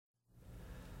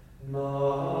Welcome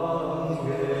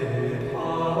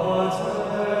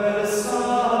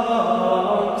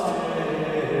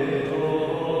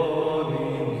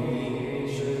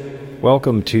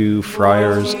to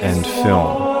Friars and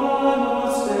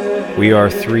Film. We are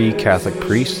three Catholic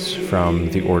priests from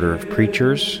the Order of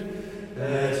Preachers,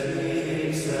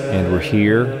 and we're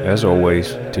here, as always,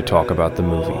 to talk about the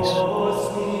movies.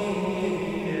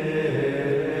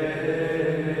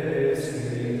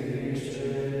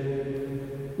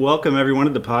 Welcome, everyone,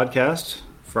 to the podcast,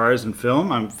 Friars and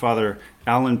Film. I'm Father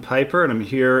Alan Piper, and I'm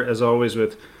here, as always,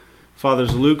 with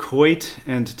Fathers Luke Hoyt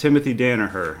and Timothy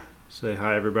Danaher. Say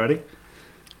hi, everybody.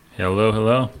 Hello,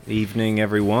 hello. Evening,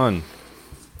 everyone.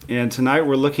 And tonight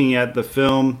we're looking at the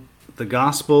film The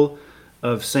Gospel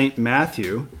of St.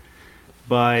 Matthew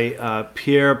by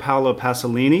Pier Paolo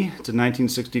Pasolini. It's a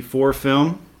 1964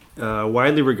 film,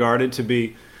 widely regarded to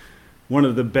be one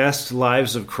of the best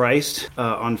lives of Christ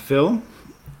on film.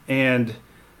 And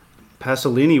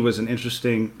Pasolini was an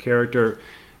interesting character,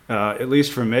 at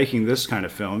least for making this kind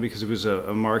of film, because he was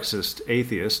a Marxist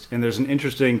atheist. And there's an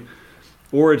interesting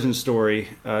origin story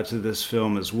to this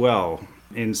film as well.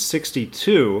 In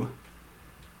 '62,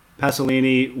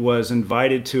 Pasolini was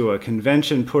invited to a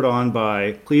convention put on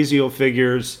by ecclesial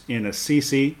figures in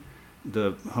Assisi,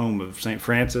 the home of St.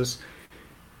 Francis.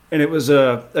 And it was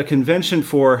a convention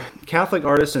for Catholic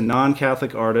artists and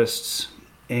non-Catholic artists,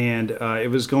 and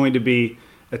it was going to be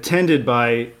attended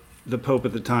by the Pope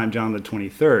at the time, John the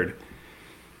 23rd.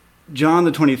 John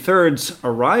the 23rd's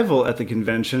arrival at the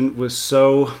convention was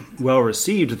so well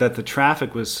received that the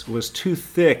traffic was too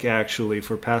thick, actually,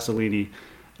 for Pasolini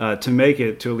to make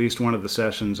it to at least one of the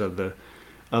sessions of the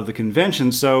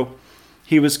convention. So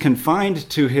he was confined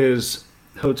to his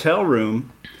hotel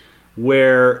room,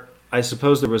 where I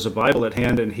suppose there was a Bible at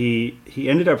hand, and he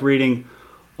ended up reading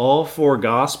all four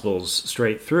Gospels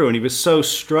straight through. And he was so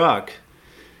struck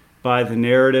by the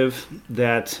narrative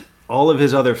that all of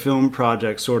his other film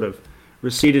projects sort of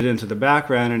receded into the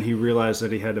background, and he realized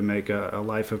that he had to make a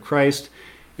life of Christ,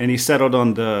 and he settled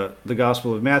on the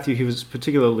Gospel of Matthew. He was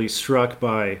particularly struck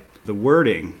by the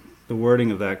wording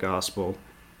of that Gospel.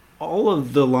 All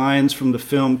of the lines from the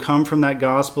film come from that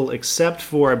Gospel, except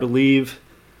for, I believe,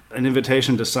 an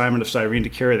invitation to Simon of Cyrene to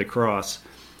carry the cross.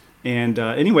 And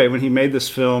anyway, when he made this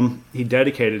film, he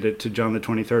dedicated it to John the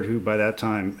 23rd, who by that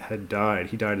time had died.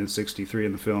 He died in '63,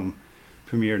 and the film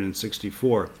premiered in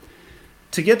 '64.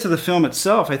 To get to the film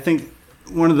itself, I think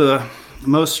one of the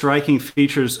most striking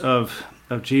features of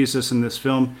Jesus in this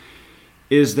film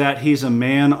is that he's a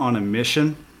man on a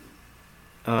mission.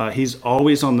 He's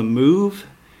always on the move.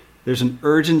 There's an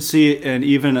urgency and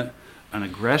even an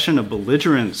aggression, a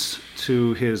belligerence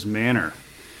to his manner.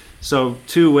 So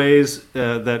two ways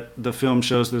that the film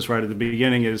shows this right at the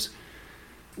beginning is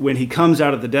when he comes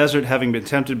out of the desert, having been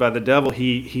tempted by the devil,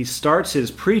 he starts his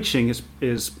preaching,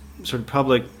 his sort of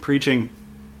public preaching,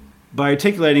 by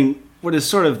articulating what is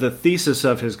sort of the thesis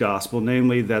of his gospel,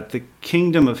 namely that the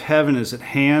kingdom of heaven is at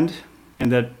hand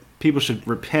and that people should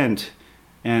repent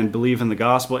and believe in the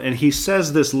gospel. And he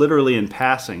says this literally in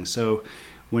passing. So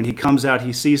when he comes out,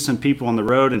 he sees some people on the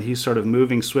road, and he's sort of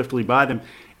moving swiftly by them.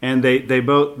 And they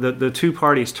both, the two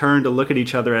parties turn to look at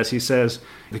each other as he says,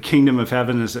 the kingdom of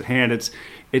heaven is at hand.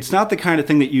 It's not the kind of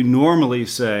thing that you normally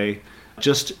say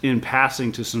just in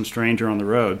passing to some stranger on the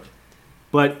road.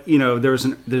 But, you know, there's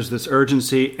this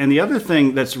urgency. And the other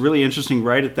thing that's really interesting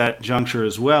right at that juncture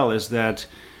as well is that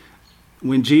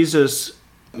when Jesus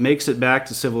makes it back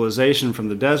to civilization from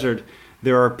the desert,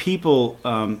 there are people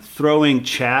throwing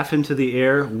chaff into the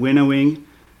air, winnowing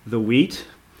the wheat.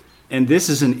 And this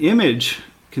is an image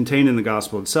contained in the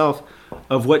gospel itself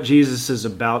of what Jesus is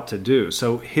about to do.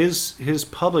 So his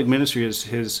public ministry is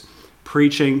his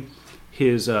preaching,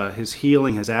 his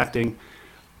healing, his acting.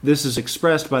 This is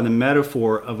expressed by the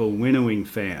metaphor of a winnowing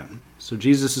fan. So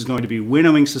Jesus is going to be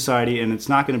winnowing society, and it's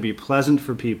not going to be pleasant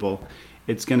for people.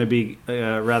 It's going to be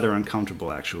rather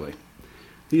uncomfortable, actually.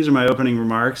 These are my opening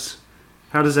remarks.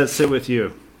 How does that sit with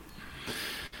you?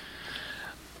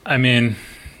 I mean,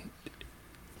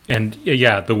 and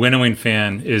yeah, the winnowing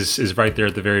fan is right there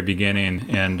at the very beginning.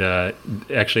 And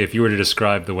actually, if you were to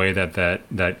describe the way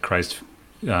that Christ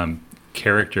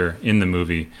character in the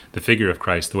movie, the figure of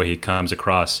Christ, the way he comes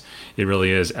across, it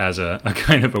really is as a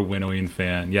kind of a winnowing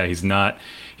fan. Yeah, he's not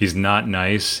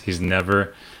nice. He's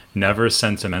never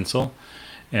sentimental,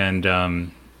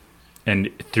 and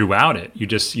throughout it, you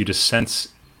just sense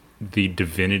the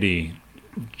divinity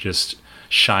just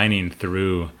shining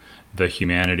through the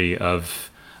humanity of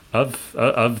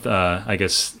I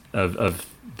guess of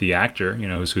the actor, you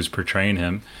know, who's portraying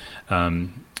him,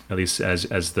 at least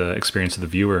as the experience of the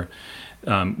viewer.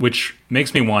 which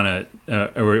makes me want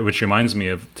to, or which reminds me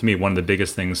of, to me, one of the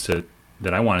biggest things that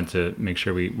I wanted to make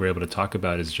sure we were able to talk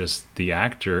about is just the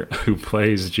actor who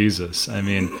plays Jesus. I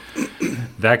mean,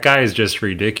 that guy is just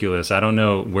ridiculous. I don't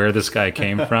know where this guy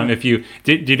came from. If you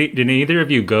did either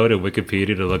of you go to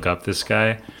Wikipedia to look up this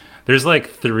guy? There's like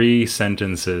 3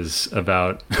 sentences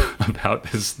about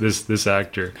this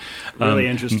actor. Really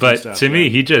interesting but stuff. To me,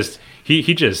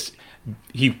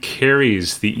 he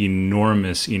carries the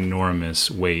enormous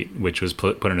weight which was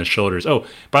put on his shoulders. Oh,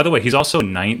 by the way, he's also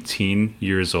 19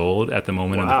 years old at the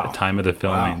moment of the time of the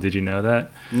filming. Wow. Did you know that?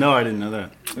 No, I didn't know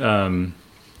that.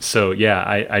 So yeah,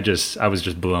 I was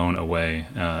just blown away.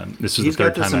 This was He's the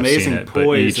third time I've seen it, but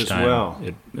each time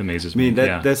it amazes me.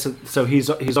 That's so he's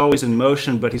always in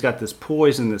motion, but he's got this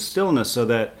poise and this stillness, so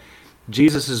that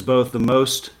Jesus is both the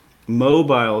most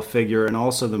mobile figure and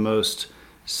also the most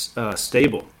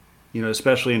stable.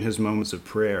 Especially in his moments of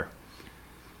prayer.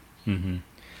 Mm-hmm.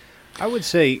 I would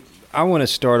say I want to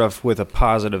start off with a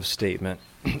positive statement.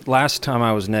 Last time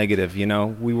I was negative,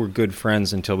 we were good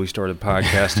friends until we started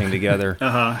podcasting together.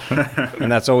 And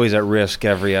that's always at risk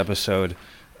every episode,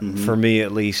 for me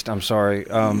at least. I'm sorry.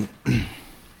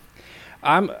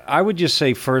 I would just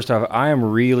say, first off, I am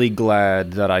really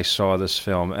glad that I saw this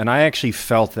film, and I actually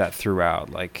felt that throughout.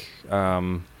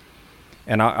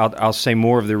 And I'll say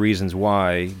more of the reasons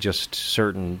why, just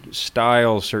certain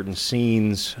styles, certain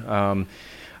scenes.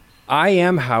 I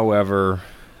am, however,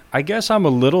 I guess I'm a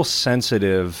little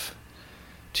sensitive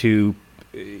to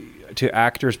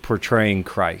actors portraying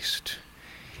Christ.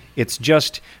 It's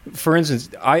just, for instance,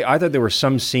 I thought there were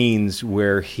some scenes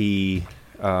where he,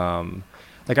 I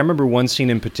remember one scene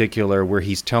in particular where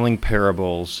he's telling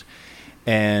parables,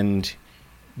 and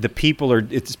the people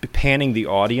it's panning the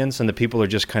audience, and the people are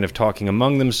just kind of talking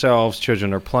among themselves.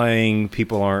 Children are playing.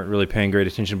 People aren't really paying great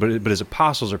attention, but his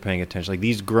apostles are paying attention. Like,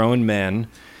 these grown men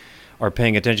are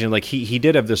paying attention. Like, he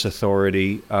did have this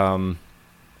authority. I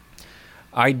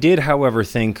did, however,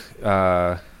 think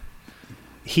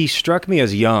he struck me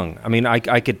as young. I mean,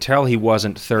 I could tell he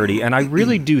wasn't 30, and I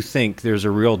really do think there's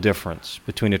a real difference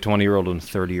between a 20-year-old and a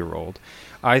 30-year-old.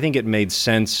 I think it made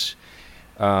sense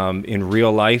in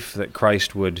real life that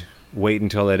Christ would wait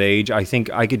until that age. I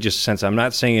think I could just sense, I'm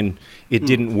not saying it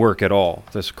didn't work at all,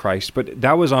 this Christ, but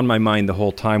that was on my mind the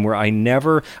whole time, where I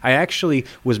actually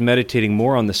was meditating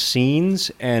more on the scenes,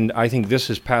 and I think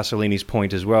this is Pasolini's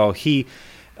point as well.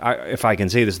 If I can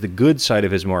say this, the good side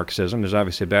of his Marxism, there's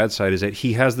obviously a bad side, is that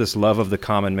he has this love of the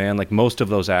common man. Like, most of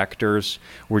those actors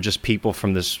were just people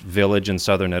from this village in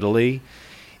southern Italy,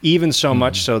 even so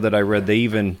much so that I read they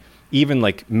even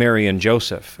like Mary and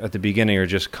Joseph at the beginning are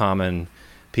just common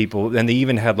people, and they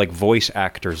even had like voice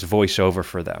actors voice over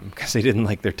for them because they didn't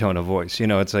like their tone of voice.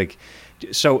 It's like,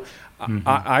 so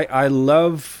I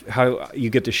love how you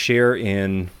get to share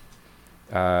in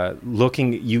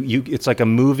looking. It's like a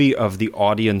movie of the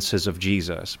audiences of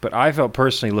Jesus. But I felt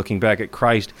personally, looking back at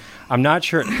Christ, I'm not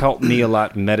sure it helped me a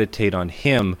lot meditate on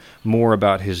him, more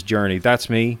about his journey. That's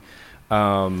me.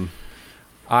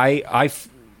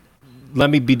 Let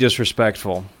me be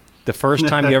disrespectful. The first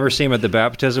time you ever see him at the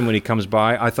baptism, when he comes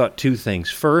by, I thought 2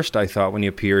 things. First, I thought when he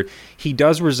appeared, he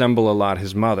does resemble a lot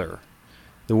his mother.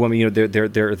 The woman,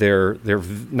 they're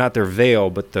not their veil,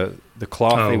 but the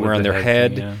cloth they wear on their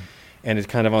head, and it's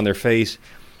kind of on their face.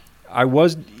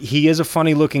 He is a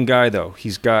funny looking guy though.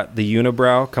 He's got the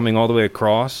unibrow coming all the way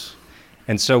across.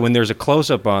 And so when there's a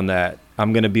close-up on that,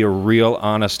 I'm going to be a real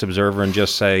honest observer and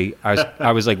just say,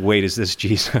 I was like, wait, is this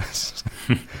Jesus?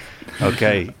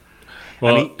 Okay.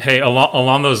 Well, hey,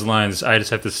 along those lines, I just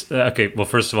have to... Okay, well,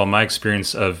 first of all, my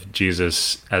experience of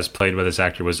Jesus as played by this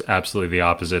actor was absolutely the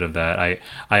opposite of that.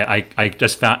 I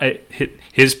just found...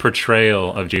 His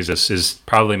portrayal of Jesus is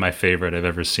probably my favorite I've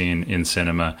ever seen in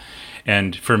cinema.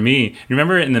 And for me, you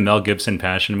remember in the Mel Gibson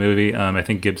Passion movie, I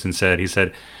think Gibson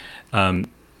said,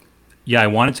 I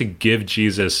wanted to give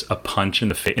Jesus a punch in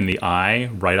the eye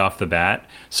right off the bat,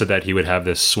 so that he would have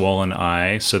this swollen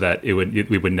eye, so that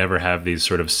we would never have these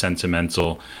sort of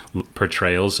sentimental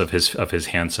portrayals of his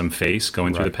handsome face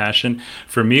going through the Passion.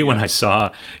 For me, when I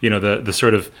saw the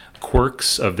sort of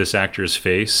quirks of this actor's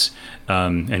face,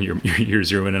 and you're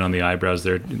zeroing in on the eyebrows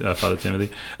there, Father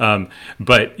Timothy.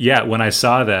 But yeah, when I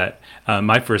saw that,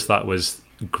 my first thought was,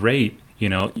 great.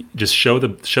 Just show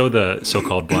the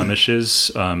so-called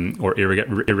blemishes or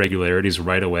irregularities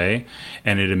right away,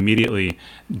 and it immediately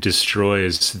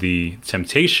destroys the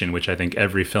temptation, which I think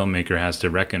every filmmaker has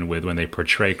to reckon with when they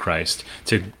portray Christ,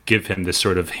 to give him this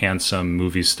sort of handsome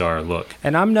movie star look.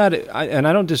 And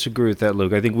I don't disagree with that,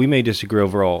 Luke. I think we may disagree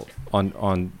overall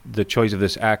on the choice of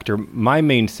this actor. My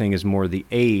main thing is more the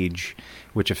age.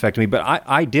 which affected me. But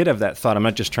I did have that thought. I'm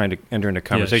not just trying to enter into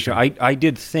conversation. Yeah, sure. I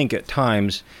did think at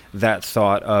times that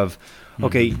thought of,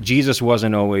 okay, Jesus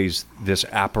wasn't always this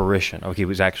apparition. Okay, he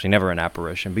was actually never an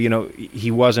apparition. But,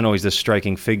 he wasn't always this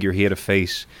striking figure. He had a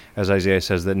face, as Isaiah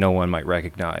says, that no one might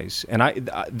recognize. And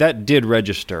that did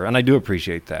register, and I do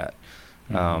appreciate that.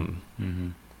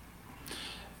 Alan,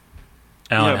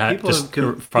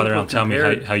 Father Alan, tell me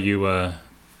how you, how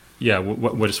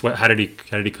did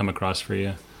he come across for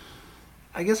you?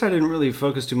 I guess I didn't really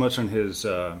focus too much on his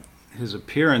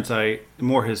appearance.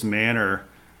 More his manner.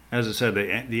 As I said,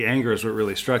 the anger is what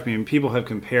really struck me. And people have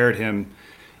compared him,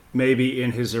 maybe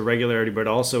in his irregularity, but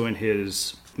also in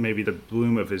maybe the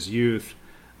bloom of his youth,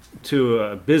 to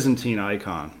a Byzantine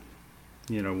icon.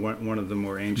 One of the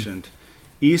more ancient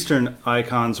Eastern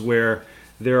icons, where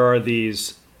there are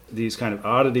these kind of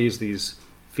oddities, these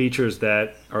features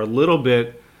that are a little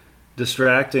bit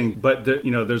distracting, but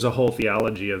there's a whole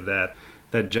theology of that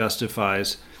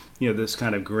justifies this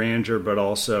kind of grandeur, but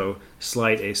also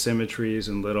slight asymmetries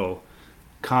and little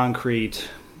concrete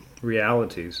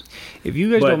realities. If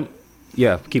you guys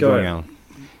keep going on.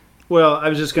 Well, I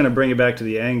was just going to bring it back to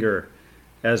the anger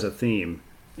as a theme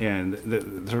and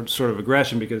the sort of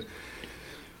aggression, because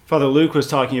Father Luke was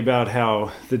talking about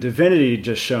how the divinity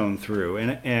just shone through,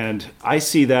 and I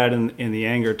see that in the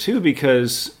anger too,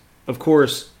 because of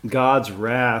course God's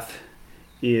wrath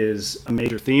is a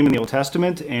major theme in the Old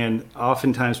Testament, and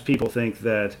oftentimes people think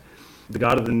that the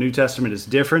God of the New Testament is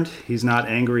different. He's not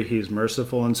angry, he's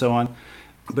merciful, and so on.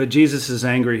 But Jesus is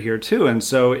angry here too, and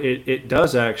so it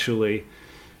does actually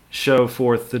show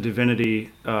forth the divinity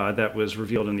that was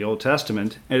revealed in the Old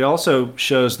Testament. It also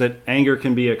shows that anger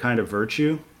can be a kind of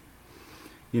virtue.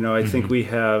 I think we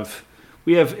have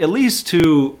at least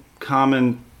two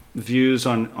common views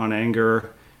on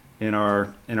anger in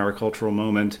our cultural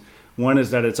moment. One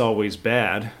is that it's always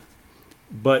bad,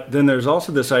 but then there's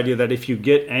also this idea that if you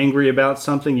get angry about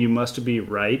something, you must be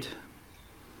right.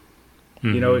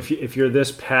 If you're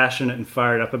this passionate and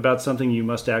fired up about something, you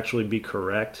must actually be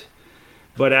correct.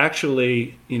 But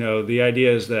actually, the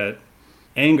idea is that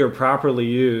anger properly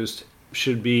used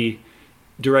should be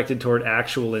directed toward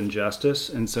actual injustice,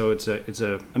 and so it's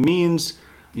a means,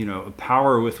 a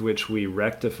power with which we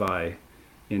rectify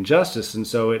injustice, and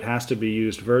so it has to be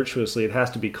used virtuously. It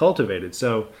has to be cultivated.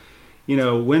 So,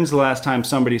 when's the last time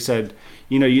somebody said,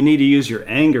 you need to use your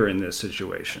anger in this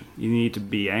situation? You need to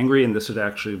be angry, and this would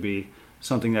actually be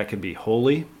something that could be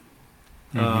holy.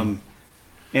 And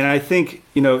I think,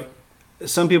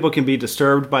 some people can be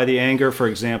disturbed by the anger. For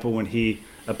example, when he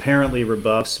apparently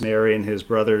rebuffs Mary and his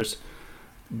brothers,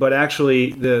 but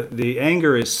actually the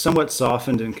anger is somewhat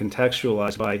softened and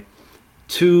contextualized by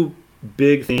two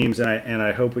big themes, and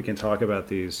I hope we can talk about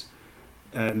these.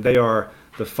 And they are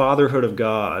the fatherhood of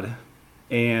God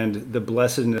and the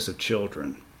blessedness of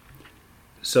children.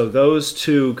 So those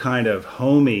two kind of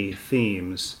homey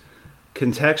themes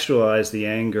contextualize the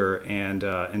anger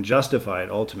and justify it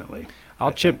ultimately.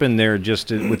 I'll chip in there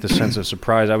just with the sense of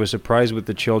surprise. I was surprised with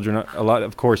the children. A lot,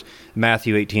 of course,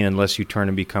 Matthew 18, unless you turn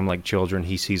and become like children,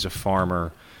 he sees a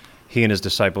farmer. He and his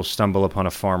disciples stumble upon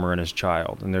a farmer and his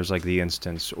child, and there's like the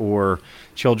instance. Or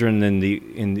children in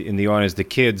the audience, the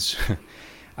kids.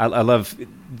 I love.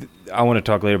 I want to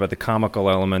talk later about the comical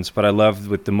elements, but I love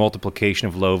with the multiplication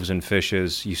of loaves and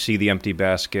fishes. You see the empty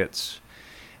baskets.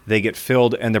 They get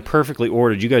filled, and they're perfectly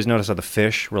ordered. You guys notice how the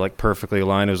fish were like perfectly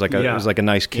aligned? It was like a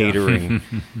nice catering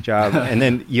job. And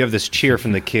then you have this cheer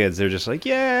from the kids. They're just like,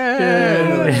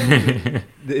 yeah.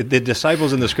 The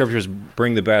disciples in the scriptures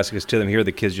bring the baskets to them. Here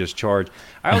the kids just charge.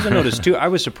 I also noticed, too, I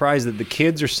was surprised that the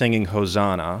kids are singing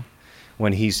Hosanna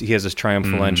when he has this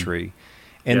triumphal entry.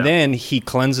 And then he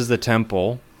cleanses the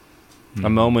temple. A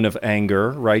moment of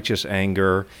anger, righteous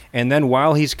anger. And then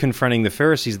while he's confronting the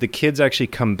Pharisees, the kids actually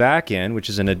come back in, which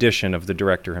is an addition of the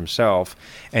director himself,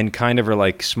 and kind of are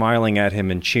like smiling at him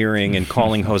and cheering and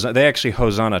calling Hosanna. They actually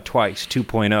Hosanna twice,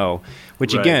 2.0,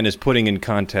 which again is putting in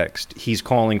context. He's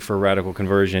calling for radical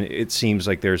conversion. It seems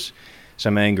like there's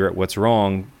some anger at what's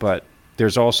wrong, but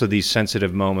there's also these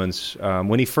sensitive moments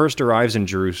when he first arrives in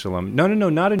Jerusalem. No,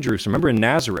 not in Jerusalem. Remember, in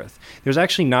Nazareth. There's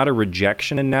actually not a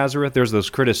rejection in Nazareth. There's those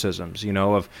criticisms,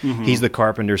 of he's the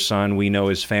carpenter's son, we know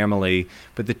his family,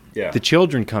 but the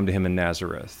children come to him in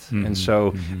Nazareth. And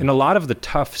so in a lot of the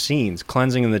tough scenes,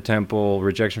 cleansing in the temple,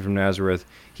 rejection from Nazareth,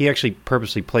 he actually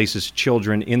purposely places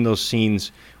children in those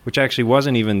scenes, which actually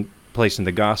wasn't even placed in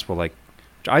the gospel, which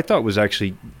I thought was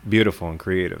actually beautiful and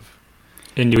creative.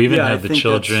 And you even Yeah, I have the think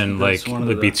children that's one of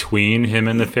the- between him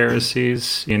and the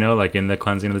Pharisees, like in the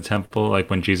cleansing of the temple, like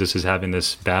when Jesus is having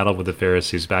this battle with the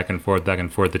Pharisees back and forth,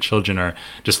 the children are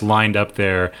just lined up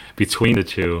there between the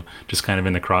two, just kind of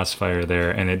in the crossfire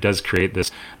there. And it does create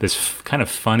this kind of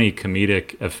funny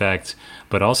comedic effect,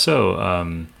 but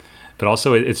also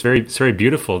it's very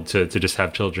beautiful to just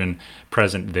have children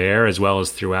present there as well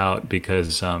as throughout,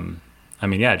 because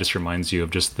it just reminds you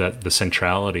of just the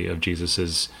centrality of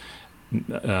Jesus's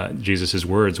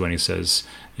words when he says,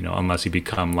 unless you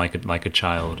become like a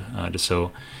child.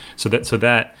 So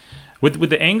that with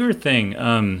the anger thing,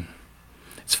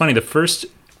 it's funny. The first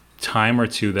time or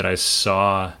two that I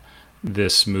saw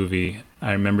this movie,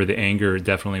 I remember the anger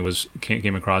definitely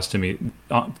came across to me.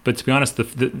 But to be honest,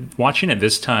 watching it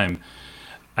this time,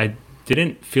 I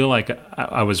didn't feel like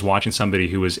I was watching somebody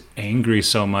who was angry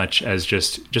so much as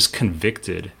just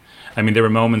convicted. I mean, there were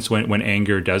moments when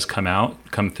anger does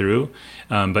come through,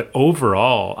 but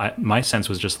overall, my sense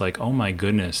was just like, oh my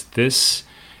goodness, this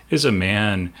is a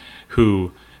man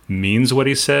who means what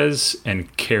he says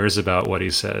and cares about what he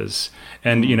says.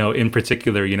 And in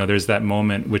particular, there's that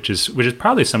moment which is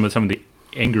probably some of the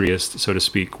angriest, so to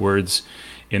speak, words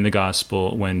in the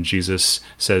gospel when Jesus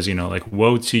says, like,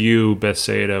 woe to you,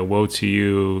 Bethsaida, woe to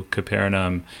you,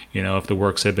 Capernaum, if the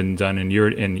works had been done in your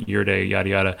day, yada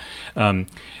yada.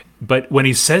 But when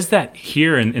he says that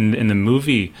here in the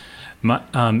movie,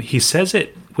 he says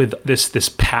it with this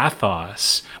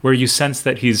pathos where you sense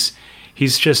that he's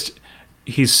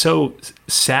so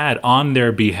sad on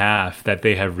their behalf that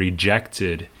they have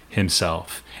rejected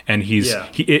himself. And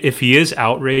if he is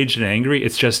outraged and angry,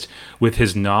 it's just with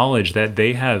his knowledge that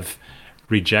they have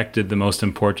rejected the most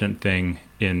important thing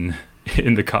in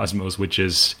the cosmos, which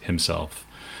is himself.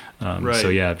 Right. So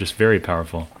yeah, just very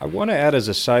powerful. I want to add as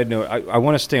a side note, I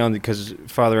want to stay on, because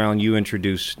Father Allen, you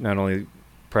introduced not only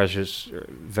precious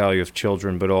value of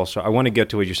children, but also I want to get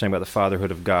to what you're saying about the fatherhood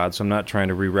of God. So I'm not trying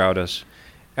to reroute us.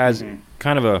 As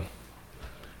kind of a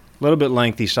little bit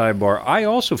lengthy sidebar, I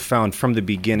also found from the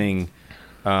beginning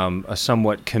a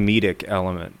somewhat comedic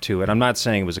element to it. I'm not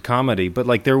saying it was a comedy, but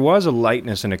like there was a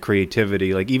lightness and a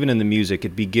creativity. Like even in the music,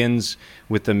 it begins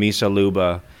with the Misa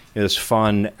Luba, this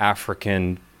fun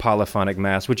African polyphonic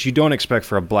mass, which you don't expect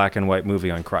for a black and white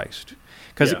movie on Christ.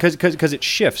 Because it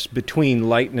shifts between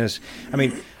lightness. I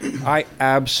mean, I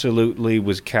absolutely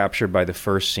was captured by the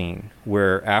first scene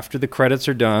where after the credits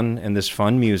are done and this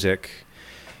fun music,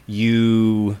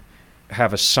 you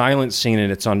have a silent scene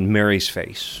and it's on Mary's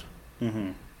face.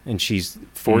 Mm-hmm. And she's a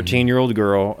 14-year-old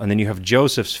girl, and then you have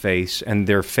Joseph's face, and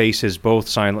their faces both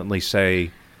silently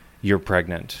say, "You're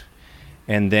pregnant."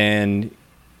 And then,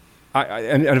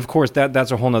 and of course, that's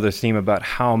a whole other theme about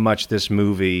how much this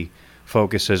movie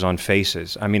focuses on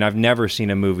faces. I mean, I've never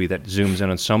seen a movie that zooms in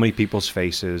on so many people's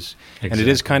faces, and it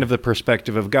is kind of the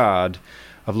perspective of God,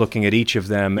 of looking at each of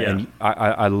them, and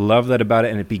I love that about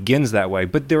it, and it begins that way.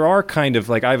 But there are kind of,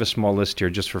 like, I have a small list here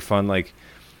just for fun, like,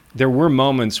 there were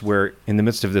moments where in the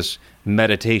midst of this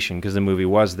meditation, because the movie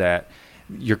was that,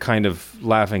 you're kind of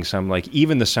laughing some, like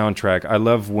even the soundtrack. I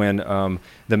love when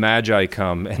the Magi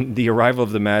come, and the arrival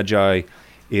of the Magi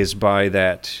is by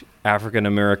that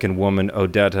African-American woman,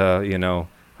 Odetta,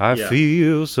 I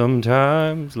feel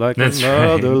sometimes like a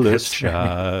motherless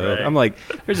child. Right. I'm like,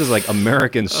 there's this like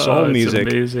American soul music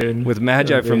with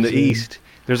Magi from the East.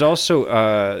 There's also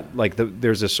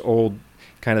there's this old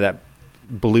kind of that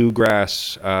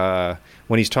bluegrass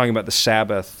when he's talking about the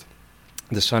Sabbath.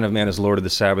 The Son of Man is Lord of the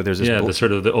Sabbath. There's this the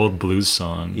sort of the old blues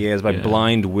song. Yeah, it's by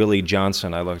Blind Willie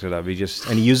Johnson. I looked it up. He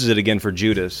uses it again for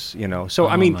Judas, So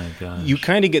I mean, you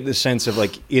kind of get the sense of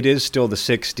like it is still the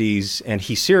 '60s, and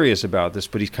he's serious about this,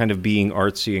 but he's kind of being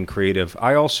artsy and creative.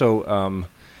 I also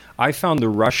I found the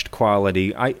rushed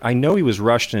quality. I know he was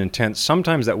rushed and intense.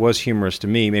 Sometimes that was humorous to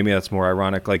me. Maybe that's more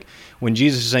ironic. Like when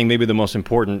Jesus is saying maybe the most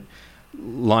important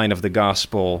line of the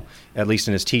gospel, at least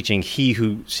in his teaching, he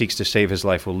who seeks to save his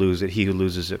life will lose it. He who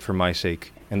loses it for my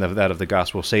sake and that of the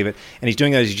gospel will save it. And he's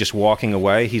doing that as he's just walking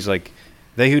away. He's like,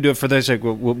 they who do it for their sake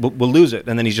will lose it.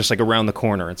 And then he's just like around the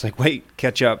corner. It's like, wait,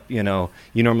 catch up. You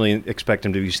normally expect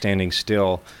him to be standing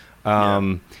still.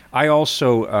 I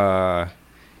also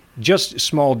just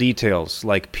small details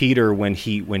like Peter when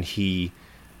he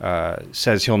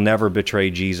says he'll never betray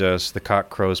Jesus. The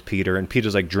cock crows Peter, and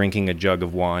Peter's like drinking a jug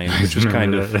of wine, which was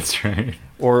kind of that's right.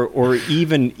 Or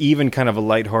even kind of a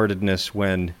lightheartedness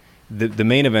when the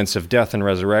main events of death and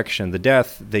resurrection. The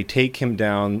death, they take him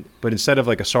down, but instead of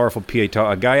like a sorrowful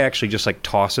pietà, a guy actually just like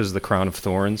tosses the crown of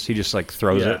thorns. He just like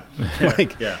throws it,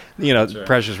 like right.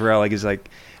 Precious relic. He's like,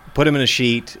 put him in a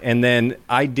sheet, and then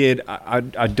I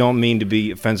don't mean to be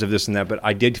offensive, this and that, but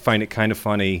I did find it kind of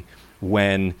funny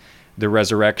when the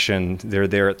resurrection, they're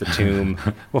there at the tomb.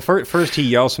 Well, first he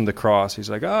yells from the cross. He's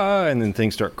like, ah, and then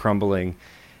things start crumbling.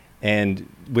 And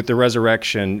with the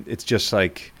resurrection, it's just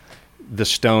like the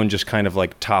stone just kind of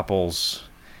like topples.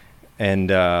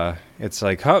 And it's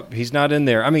like, oh, he's not in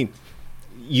there. I mean,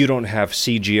 you don't have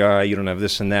CGI, you don't have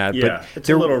this and that. Yeah, but it's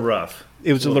a little rough.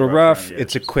 It was a little rough.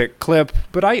 It's a quick clip.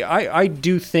 But I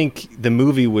do think the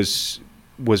movie was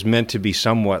meant to be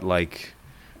somewhat like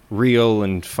real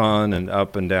and fun and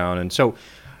up and down. And so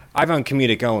I found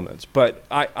comedic elements. But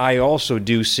I also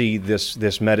do see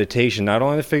this meditation, not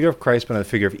only on the figure of Christ, but on the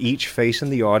figure of each face in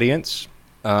the audience.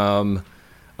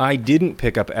 I didn't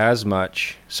pick up as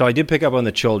much. So I did pick up on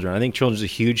the children. I think children's a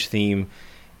huge theme.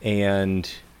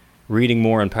 And reading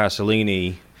more on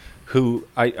Pasolini, who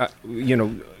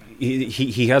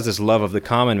he has this love of the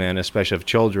common man, especially of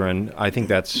children. I think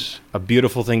that's a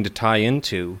beautiful thing to tie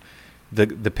into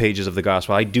the pages of the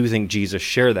gospel. I do think Jesus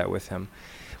shared that with him.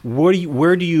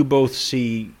 Where do you both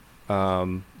see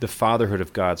the fatherhood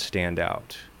of God stand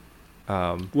out?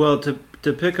 Well,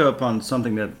 to pick up on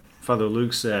something that Father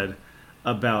Luke said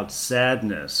about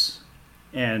sadness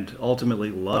and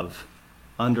ultimately love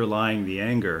underlying the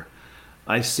anger,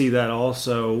 I see that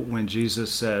also when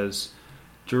Jesus says,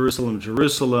 Jerusalem,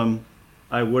 Jerusalem,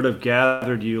 I would have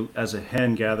gathered you as a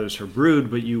hen gathers her brood,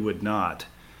 but you would not.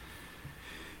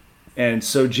 And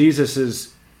so Jesus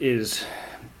is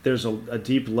there's a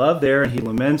deep love there, and he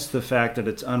laments the fact that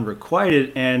it's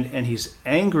unrequited, and he's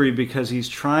angry because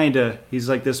he's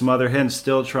like this mother hen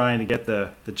still trying to get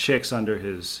the chicks under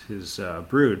his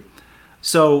brood.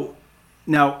 So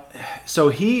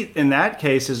he, in that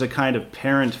case, is a kind of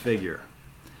parent figure.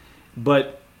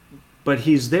 But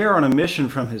he's there on a mission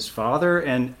from his father,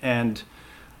 and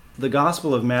the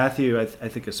Gospel of Matthew, I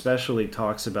think especially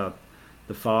talks about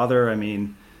the father. I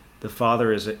mean, the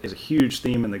father is a huge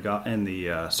theme in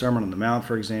the Sermon on the Mount,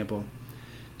 for example.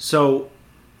 So,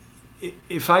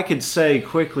 if I could say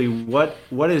quickly, what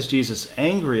is Jesus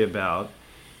angry about?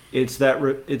 It's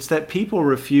that people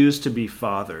refuse to be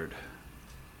fathered,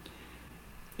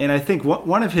 and I think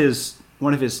one of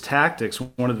his tactics,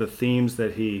 one of the themes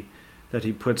that he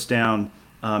puts down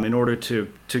in order to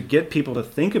get people to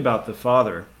think about the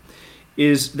father,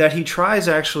 is that he tries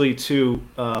actually to,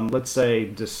 let's say,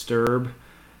 disturb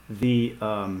the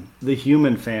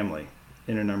human family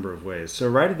in a number of ways. So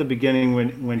right at the beginning,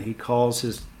 when he calls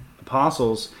his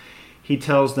apostles, he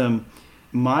tells them,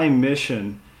 my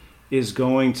mission is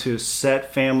going to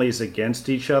set families against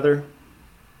each other.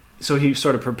 So he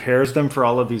sort of prepares them for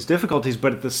all of these difficulties,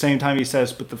 but at the same time he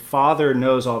says, but the Father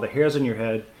knows all the hairs on your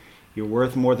head. You're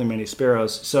worth more than many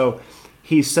sparrows. So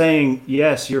he's saying,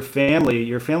 yes, your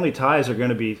family ties are going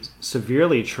to be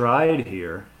severely tried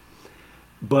here,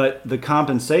 but the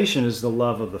compensation is the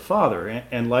love of the Father.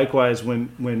 And likewise,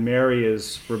 when Mary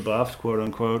is rebuffed, quote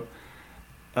unquote,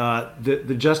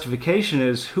 the justification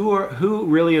is, who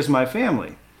really is my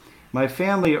family? My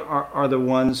family are the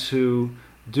ones who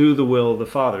do the will of the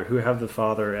Father, who have the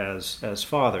Father as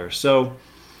Father. So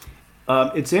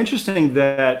it's interesting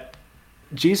that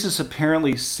Jesus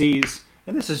apparently sees,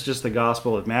 and this is just the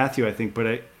Gospel of Matthew, I think,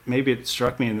 but maybe it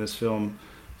struck me in this film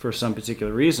for some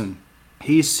particular reason.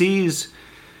 He sees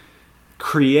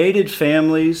created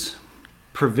families,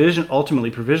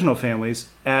 ultimately provisional families,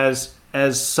 as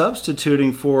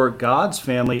substituting for God's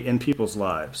family in people's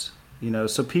lives.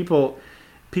 So people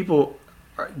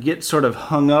get sort of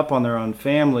hung up on their own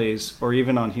families or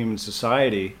even on human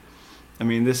society. I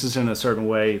mean, this is in a certain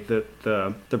way that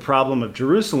the problem of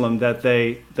Jerusalem, that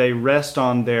they rest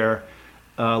on their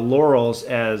laurels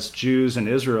as Jews and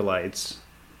Israelites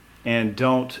and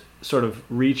don't sort of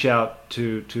reach out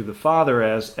to the Father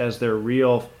as their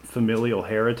real familial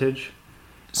heritage.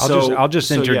 I'll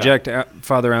just interject, yeah.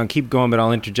 Father Allen, keep going, but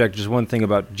I'll interject just one thing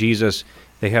about Jesus.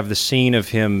 They have the scene of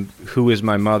him, who is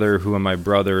my mother, who are my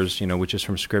brothers, which is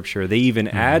from Scripture. They even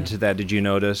add to that, did you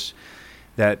notice,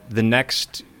 that the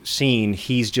next scene,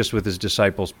 he's just with his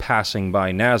disciples passing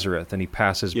by Nazareth, and he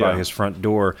passes by his front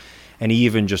door, and he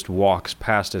even just walks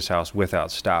past his house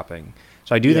without stopping.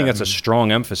 So I do think that's a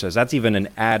strong emphasis. That's even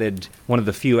one of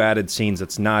the few added scenes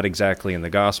that's not exactly in the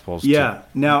Gospels. Yeah.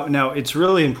 Now it's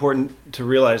really important to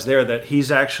realize there that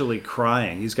he's actually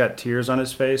crying. He's got tears on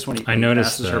his face when he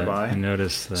passes her by. I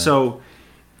noticed that. So,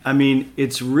 I mean,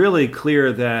 it's really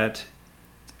clear that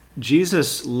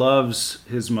Jesus loves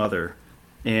his mother,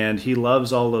 and he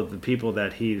loves all of the people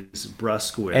that he's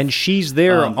brusque with. And she's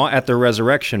there at the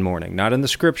resurrection morning, not in the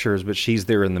Scriptures, but she's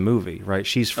there in the movie, right?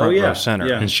 She's front row center.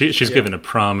 Yeah. And she's given a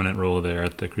prominent role there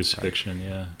at the crucifixion,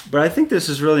 yeah. But I think this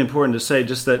is really important to say,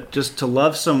 just to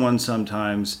love someone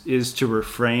sometimes is to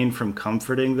refrain from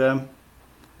comforting them.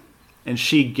 and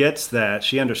she gets that.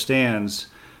 She understands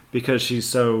because she's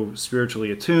so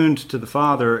spiritually attuned to the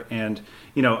Father. And,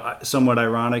 somewhat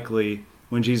ironically,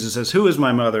 when Jesus says, "Who is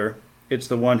my mother?" it's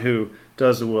the one who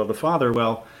does the will of the Father.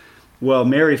 Well,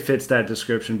 Mary fits that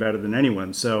description better than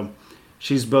anyone. So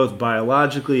she's both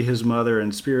biologically his mother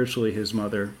and spiritually his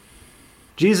mother.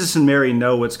 Jesus and Mary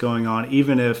know what's going on,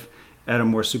 even if at a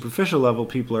more superficial level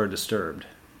people are disturbed.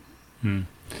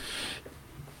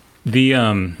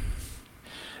 The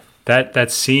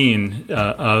that scene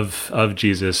of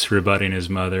Jesus rebutting his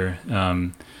mother,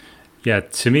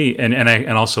 to me,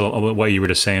 and also what you were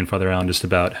just saying, Father Allen, just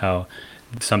about how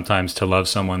sometimes to love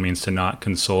someone means to not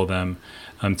console them.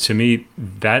 To me,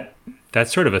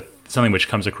 that's sort of something which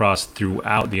comes across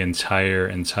throughout the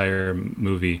entire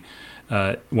movie.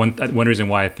 One reason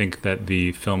why I think that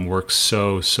the film works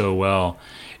so well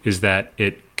is that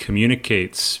it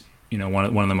communicates, one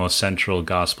of the most central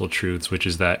gospel truths, which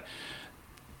is that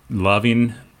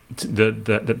loving,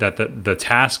 the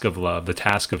task of love, the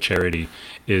task of charity,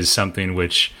 is something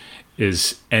which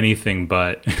is anything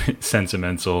but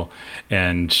sentimental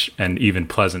and even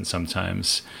pleasant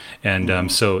sometimes. And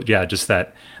just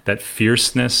that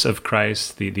fierceness of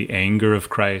Christ, the anger of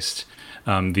Christ,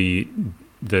 the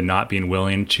not being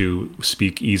willing to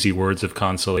speak easy words of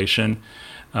consolation,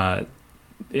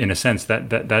 in a sense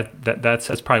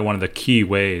that's probably one of the key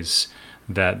ways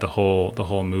that the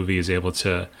whole movie is able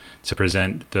to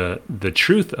present the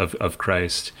truth of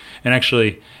Christ. And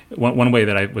actually, one way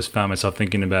that I found myself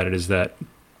thinking about it is that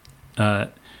in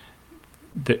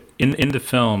the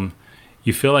film,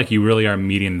 you feel like you really are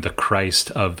meeting the Christ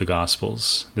of the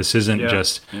Gospels. This isn't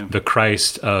just the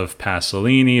Christ of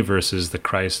Pasolini versus the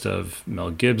Christ of Mel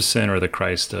Gibson or the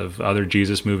Christ of other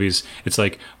Jesus movies. It's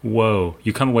like, whoa,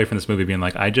 you come away from this movie being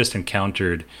like, I just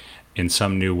encountered in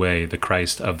some new way the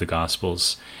Christ of the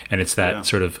Gospels. And it's that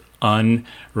sort of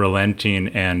unrelenting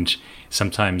and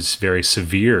sometimes very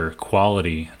severe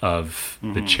quality of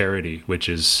the charity, which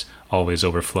is always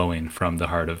overflowing from the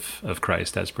heart of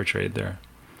Christ as portrayed there.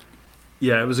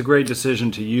 Yeah, it was a great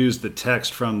decision to use the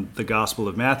text from the Gospel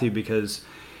of Matthew because,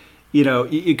 you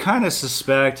kind of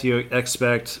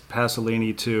expect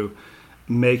Pasolini to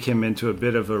make him into a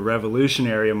bit of a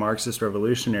revolutionary, a Marxist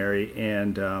revolutionary.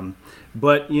 And,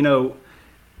 but,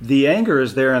 the anger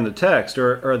is there in the text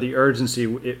or the urgency,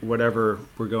 whatever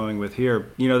we're going with here.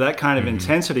 That kind of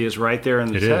intensity is right there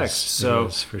in the text.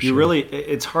 So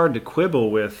it's hard to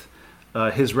quibble with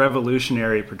his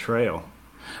revolutionary portrayal.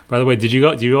 By the way, did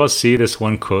you all see this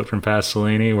one quote from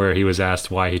Pasolini where he was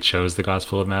asked why he chose the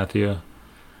Gospel of Matthew?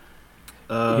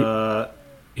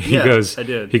 He goes, I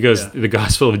did. He goes, The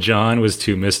Gospel of John was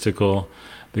too mystical.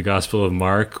 The Gospel of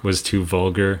Mark was too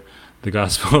vulgar. The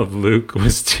Gospel of Luke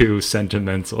was too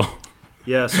sentimental.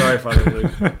 Yeah, sorry, Father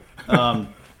Luke.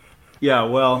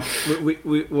 Well,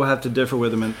 we'll have to differ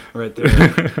with him right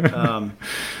there.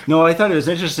 No, I thought it was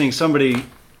interesting.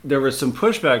 There was some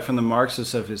pushback from the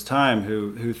Marxists of his time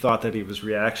who thought that he was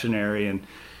reactionary and,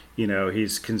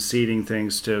 he's conceding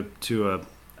things to a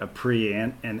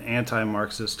and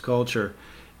anti-Marxist culture.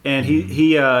 And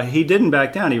he didn't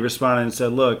back down. He responded and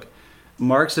said, look,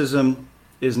 Marxism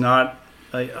is not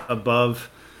above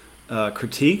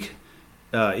critique,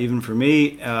 even for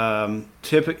me. And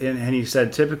he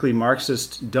said, typically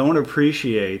Marxists don't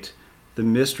appreciate the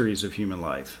mysteries of human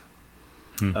life,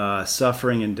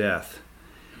 suffering and death.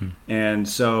 And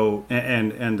so,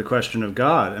 and the question of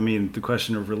God, the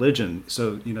question of religion.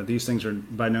 So, these things are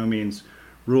by no means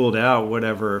ruled out,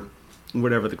 whatever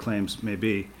the claims may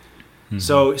be.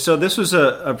 So this was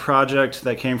a project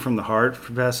that came from the heart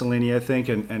for Pasolini, I think,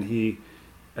 and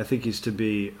I think he's to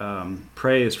be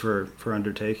praised for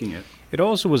undertaking it. It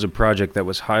also was a project that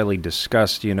was highly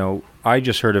discussed. I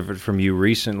just heard of it from you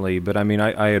recently, but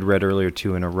I had read earlier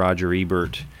too in a Roger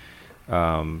Ebert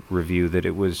review that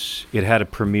it had a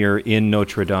premiere in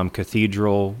Notre Dame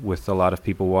Cathedral with a lot of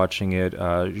people watching it.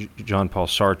 Jean-Paul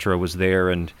Sartre was there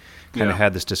and kind of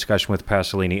had this discussion with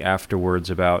Pasolini afterwards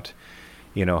about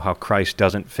how Christ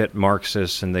doesn't fit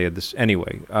Marxists, and they had this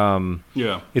anyway.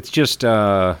 It's just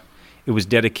it was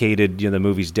dedicated. The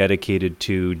movie's dedicated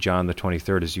to John the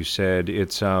 23rd, as you said.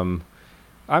 It's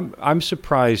I'm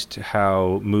surprised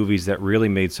how movies that really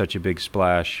made such a big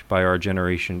splash by our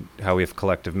generation, how we have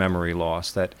collective memory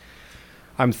loss. That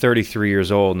I'm 33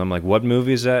 years old, and I'm like, what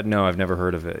movie is that? No, I've never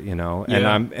heard of it.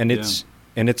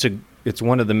 It's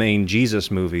one of the main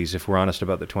Jesus movies, if we're honest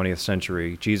about the 20th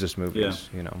century Jesus movies.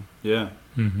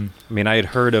 I had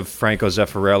heard of Franco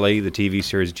Zeffirelli, the TV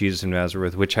series Jesus in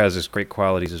Nazareth, which has its great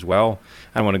qualities as well.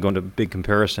 I don't want to go into a big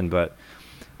comparison, but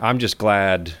I'm just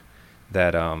glad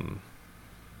that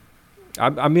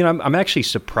I'm actually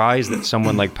surprised that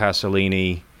someone like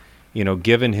Pasolini,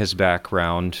 given his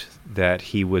background, that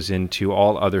he was into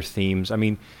all other themes. I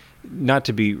mean, not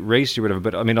to be racy or whatever,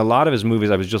 but I mean, a lot of his movies,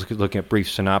 I was just looking at brief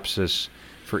synopsis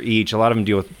for each. A lot of them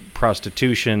deal with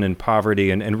prostitution and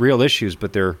poverty and real issues,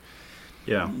 but they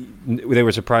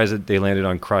were surprised that they landed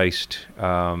on Christ.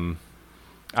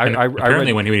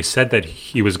 Apparently, when he said that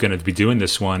he was going to be doing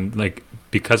this one, like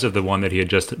because of the one that he had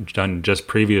just done just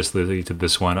previously to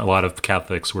this one, a lot of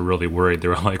Catholics were really worried. They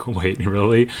were like, "Wait,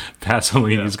 really?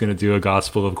 Pasolini's going to do a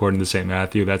Gospel according to St.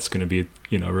 Matthew? That's going to be,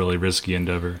 a really risky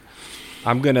endeavor."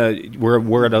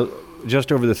 We're at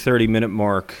just over the 30-minute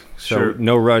mark, so Sure.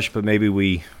 No rush, but maybe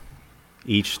we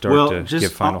each start to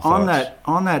give final thoughts.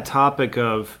 On that topic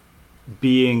of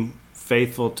being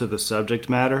faithful to the subject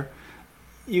matter,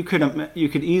 you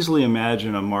could easily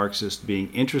imagine a Marxist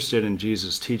being interested in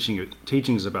Jesus'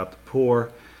 teachings about the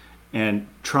poor and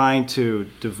trying to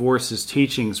divorce his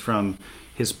teachings from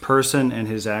his person and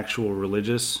his actual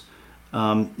religious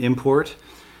import.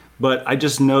 But I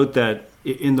just note that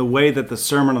in the way that the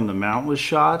Sermon on the Mount was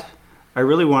shot, I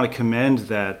really want to commend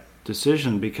that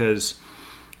decision, because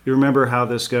you remember how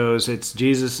this goes. It's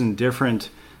Jesus in different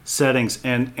settings,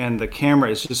 and the camera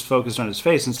is just focused on his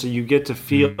face, and so you get to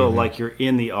feel like you're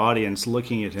in the audience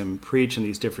looking at him preach in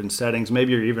these different settings.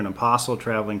 Maybe you're even an apostle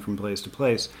traveling from place to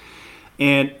place,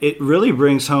 and it really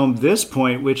brings home this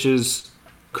point, which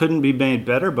couldn't be made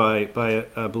better by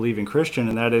a believing Christian,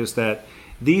 and that is that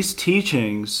these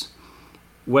teachings,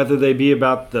 whether they be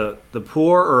about the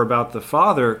poor or about the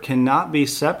Father, cannot be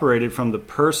separated from the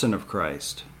person of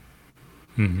Christ.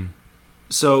 Mm-hmm.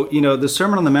 So, the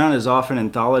Sermon on the Mount is often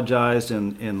anthologized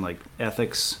in like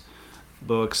ethics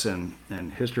books and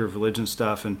history of religion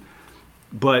stuff,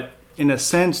 but in a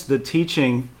sense, the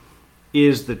teaching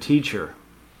is the teacher.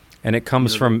 And it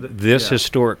comes from this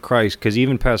historic Christ, because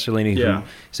even Pasolini, who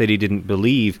said he didn't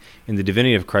believe in the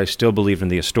divinity of Christ, still believed in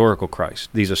the historical Christ,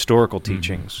 these historical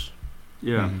teachings.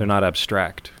 Yeah. They're not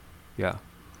abstract. Yeah.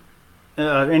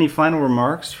 Any final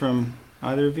remarks from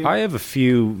either of you? I have a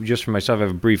few, just for myself. I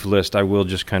have a brief list. I will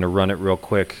just kind of run it real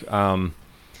quick.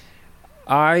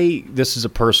 This is a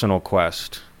personal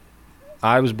quest.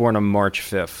 I was born on March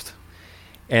 5th,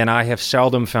 and I have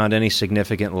seldom found any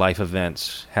significant life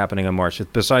events happening on March 5th,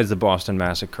 besides the Boston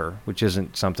Massacre, which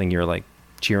isn't something you're, like,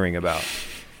 cheering about.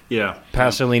 Yeah.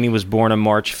 Pasolini was born on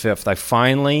March 5th. I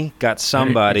finally got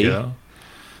somebody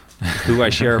who I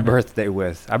share a birthday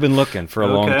with. I've been looking for a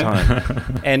long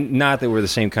time. And not that we're the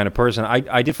same kind of person.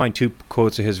 I did find two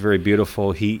quotes of his very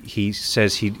beautiful. He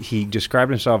says he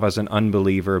described himself as an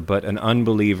unbeliever, but an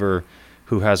unbeliever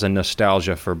who has a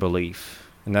nostalgia for belief.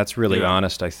 And that's really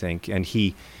honest, I think. And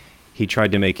he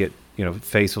tried to make it,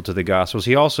 faithful to the Gospels.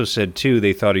 He also said, too,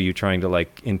 they thought, are you trying to,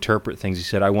 like, interpret things? He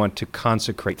said, I want to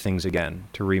consecrate things again,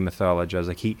 to remythologize.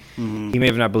 Like, he may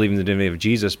have not believed in the divinity of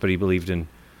Jesus, but he believed in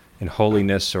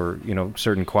holiness or,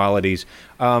 certain qualities.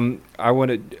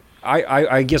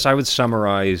 I guess I would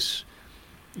summarize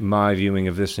my viewing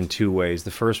of this in two ways. The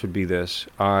first would be this.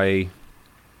 I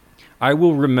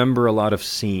will remember a lot of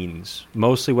scenes.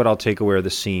 Mostly what I'll take away are the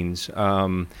scenes.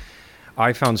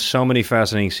 I found so many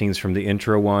fascinating scenes from the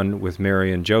intro one with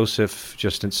Mary and Joseph,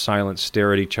 just in silent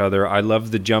stare at each other. I love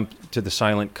the jump to the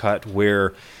silent cut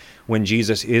where when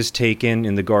Jesus is taken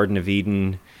in the Garden of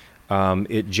Eden,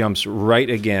 it jumps right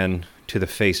again to the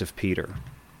face of Peter,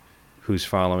 who's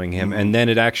following him. And then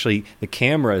the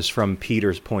camera is from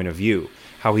Peter's point of view,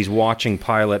 how he's watching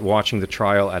Pilate, watching the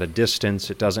trial at a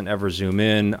distance. It doesn't ever zoom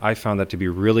in. I found that to be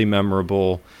really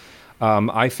memorable.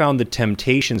 I found the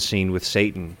temptation scene with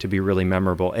Satan to be really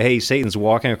memorable. Satan's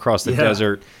walking across the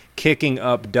desert, kicking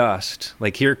up dust.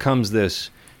 Like, here comes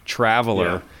this traveler.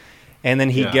 Yeah. And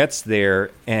then he gets there,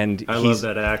 and I love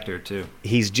that actor, too.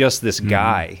 He's just this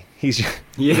guy. He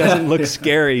doesn't look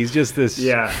scary. He's just this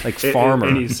farmer.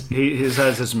 And he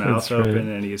has his mouth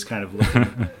open, and he's kind of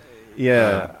looking.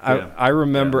 I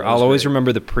remember. I'll always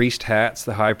remember the priest hats.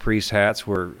 The high priest hats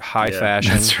were high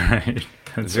fashion. That's right.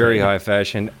 Very high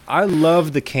fashion. I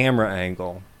love the camera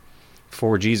angle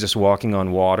for Jesus walking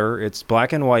on water. It's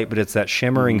black and white, but it's that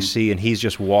shimmering sea, and he's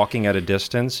just walking at a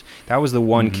distance. That was the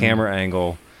one camera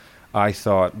angle I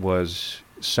thought was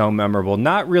so memorable.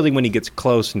 Not really when he gets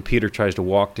close and Peter tries to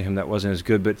walk to him. That wasn't as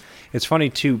good. But it's funny,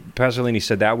 too, Pasolini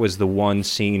said that was the one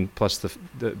scene, plus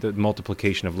the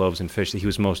multiplication of loaves and fish, that he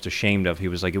was most ashamed of. He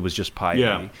was like, it was just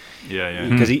piety. Yeah.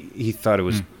 Because he thought it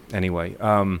was... Anyway,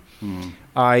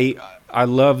 I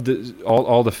love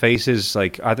all the faces.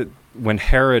 Like, when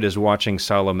Herod is watching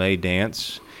Salome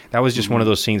dance, that was just one of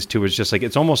those scenes, too, where it's just like,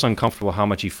 it's almost uncomfortable how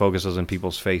much he focuses on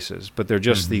people's faces. But they're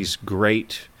just these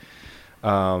great...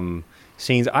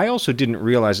 scenes. I also didn't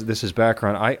realize that this is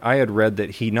background. I had read that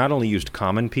he not only used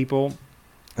common people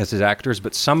as his actors,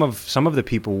 but some of the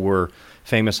people were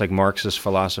famous, like Marxist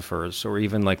philosophers, or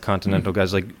even like continental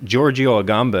guys, like Giorgio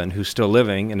Agamben, who's still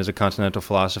living and is a continental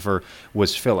philosopher,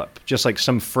 was Philip. Just like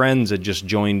some friends had just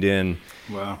joined in,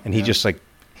 Wow. and he just like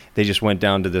they just went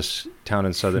down to this town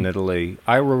in southern Italy.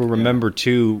 I remember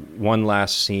too. One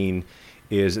last scene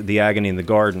is the agony in the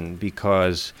garden,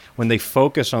 because when they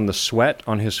focus on the sweat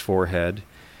on his forehead,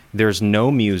 there's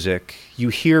no music. You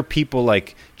hear people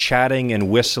like chatting and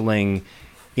whistling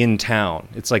in town.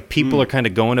 It's like people are kind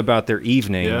of going about their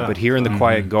evening, but here in the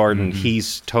quiet garden,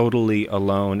 he's totally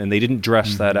alone, and they didn't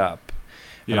dress that up.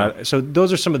 Yeah. So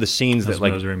those are some of the scenes that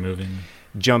like very moving.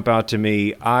 jump out to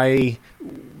me.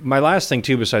 My last thing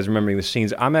too, besides remembering the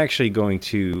scenes, I'm actually going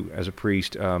to, as a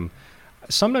priest,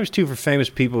 sometimes too for famous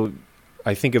people,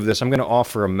 I think of this. I'm going to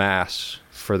offer a mass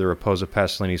for the repose of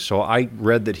Pasolini's soul. I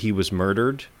read that he was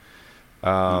murdered.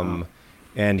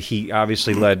 And he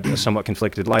obviously led a somewhat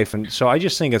conflicted life. And so I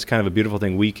just think it's kind of a beautiful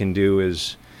thing we can do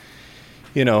is,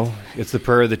 it's the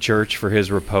prayer of the church for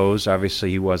his repose. Obviously,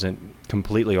 he wasn't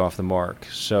completely off the mark.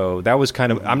 So that was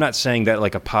kind of, I'm not saying that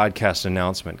like a podcast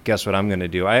announcement. Guess what I'm going to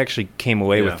do? I actually came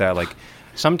away with that. Like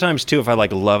sometimes, too, if I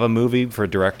like love a movie for a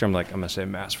director, I'm like, I'm going to say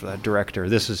mass for that director.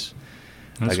 This is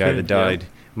a guy that died.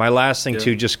 My last thing,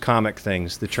 too, just comic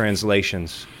things, the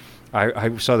translations.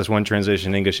 I saw this one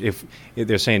translation in English. If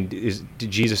they're saying,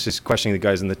 Jesus is questioning the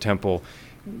guys in the temple,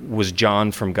 was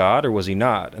John from God or was he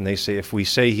not? And they say, if we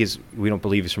say we don't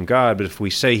believe he's from God, but if we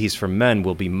say he's from men,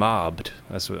 we'll be mobbed.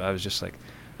 That's what I was just like,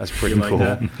 that's pretty cool.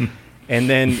 That? And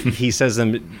then he says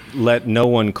them, let no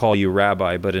one call you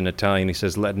rabbi, but in Italian he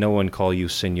says, let no one call you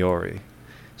signori.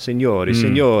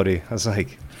 Signori. I was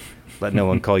like, let no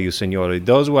one call you signori.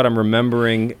 Those are what I'm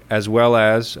remembering, as well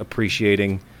as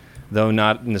appreciating, though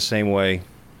not in the same way.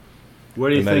 What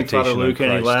do you think, Father Luke?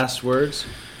 Any last words?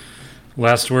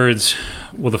 Last words.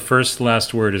 Well, the first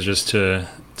last word is just to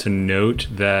note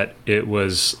that it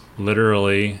was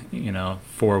literally,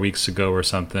 4 weeks ago or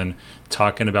something,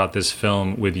 talking about this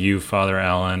film with you, Father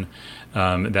Allen,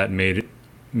 that made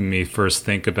me first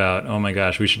think about, oh my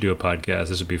gosh, we should do a podcast.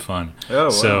 This would be fun. Oh, wow.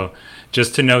 So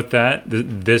just to note that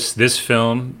this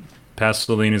film,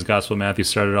 Pasolini's Gospel of Matthew,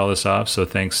 started all this off, so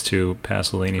thanks to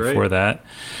Pasolini for that.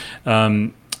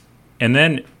 And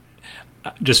then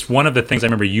just one of the things I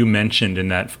remember you mentioned in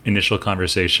that initial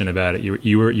conversation about it,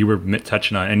 you were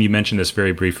touching on, and you mentioned this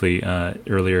very briefly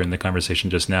earlier in the conversation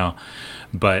just now,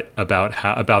 but about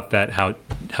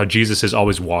how Jesus is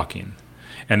always walking,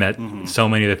 and that so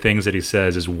many of the things that he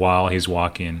says is while he's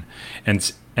walking,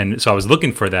 and so I was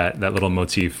looking for that little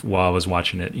motif while I was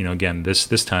watching it, again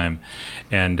this time,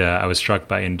 and I was struck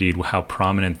by indeed how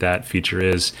prominent that feature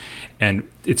is, and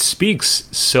it speaks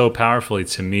so powerfully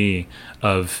to me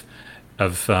of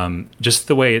just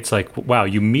the way it's like, wow,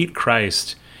 you meet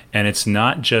Christ, and it's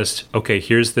not just, okay,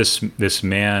 here's this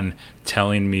man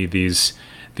telling me these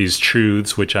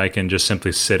truths which I can just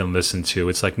simply sit and listen to.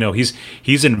 It's like, no, he's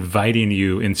inviting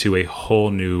you into a whole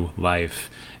new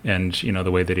life. And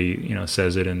the way that he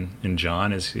says it in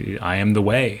John is, I am the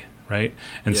way, right?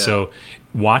 And so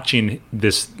watching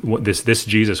this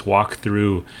Jesus walk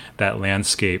through that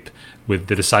landscape with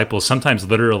the disciples, sometimes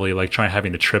literally like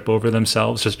having to trip over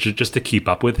themselves just to keep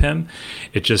up with him,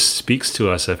 it just speaks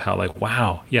to us of how, like,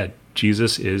 wow, yeah,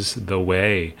 Jesus is the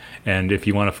way, and if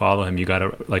you want to follow him, you got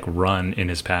to like run in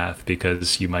his path,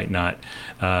 because you might not,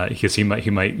 because he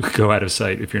might go out of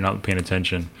sight if you're not paying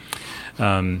attention.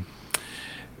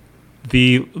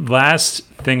 The last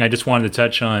thing I just wanted to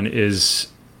touch on is,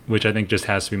 which I think just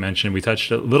has to be mentioned. We touched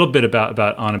a little bit about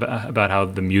how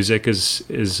the music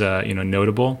is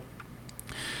notable.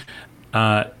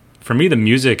 For me, the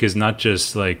music is not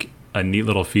just like a neat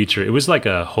little feature. It was like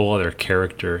a whole other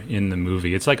character in the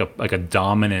movie. It's like a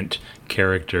dominant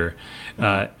character.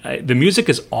 The music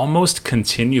is almost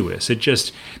continuous. It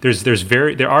just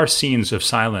there are scenes of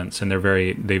silence, and they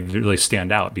really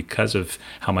stand out because of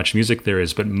how much music there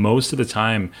is. But most of the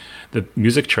time, the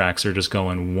music tracks are just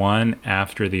going one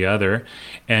after the other,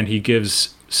 and he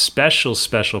gives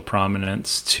special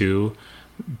prominence to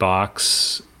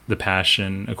Bach's The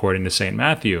Passion according to St.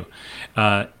 Matthew.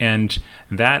 And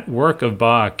that work of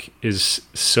Bach is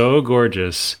so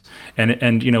gorgeous.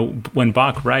 And when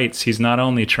Bach writes, he's not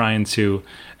only trying to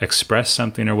express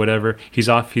something or whatever, he's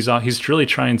really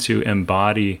trying to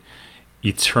embody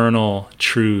eternal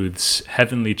truths,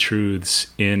 heavenly truths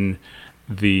in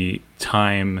the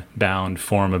time-bound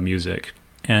form of music.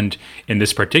 And in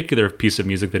this particular piece of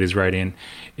music that he's writing,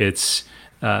 it's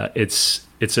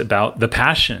about the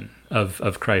passion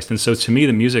of Christ. And so to me,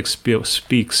 the music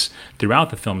speaks throughout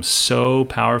the film so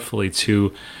powerfully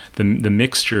to the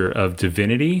mixture of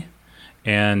divinity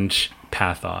and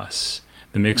pathos,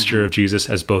 the mixture of Jesus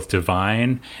as both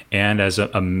divine and as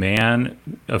a man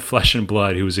of flesh and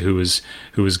blood who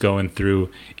was going through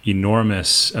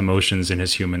enormous emotions in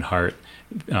his human heart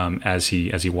as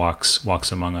he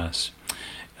walks among us.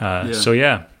 So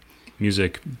yeah,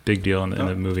 music, big deal in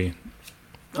the movie.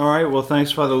 All right. Well,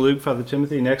 thanks, Father Luke, Father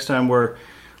Timothy. Next time we're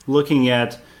looking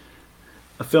at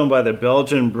a film by the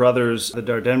Belgian brothers, the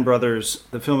Dardenne brothers.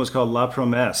 The film is called La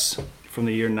Promesse from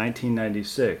the year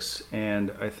 1996,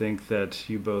 and I think that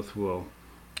you both will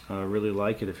really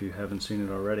like it if you haven't seen it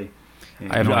already.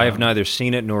 And, I have neither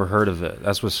seen it nor heard of it.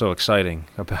 That's what's so exciting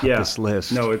about this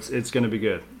list. No, it's going to be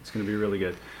good. It's going to be really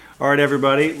good. All right,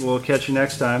 everybody. We'll catch you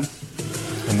next time.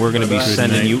 And we're going to be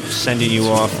sending you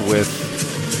off with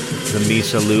the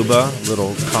Missa Luba,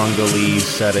 little Congolese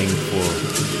setting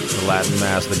for the Latin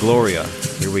Mass, the Gloria.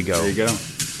 Here we go. There you go.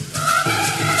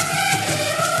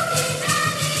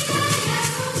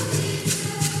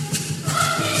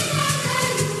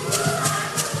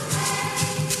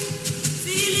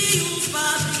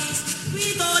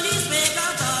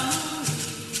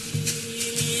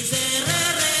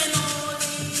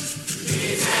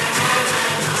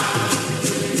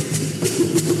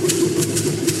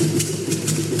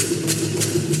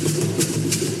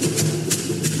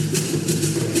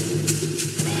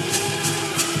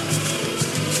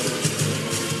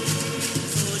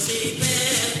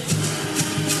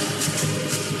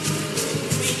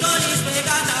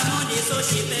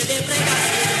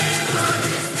 She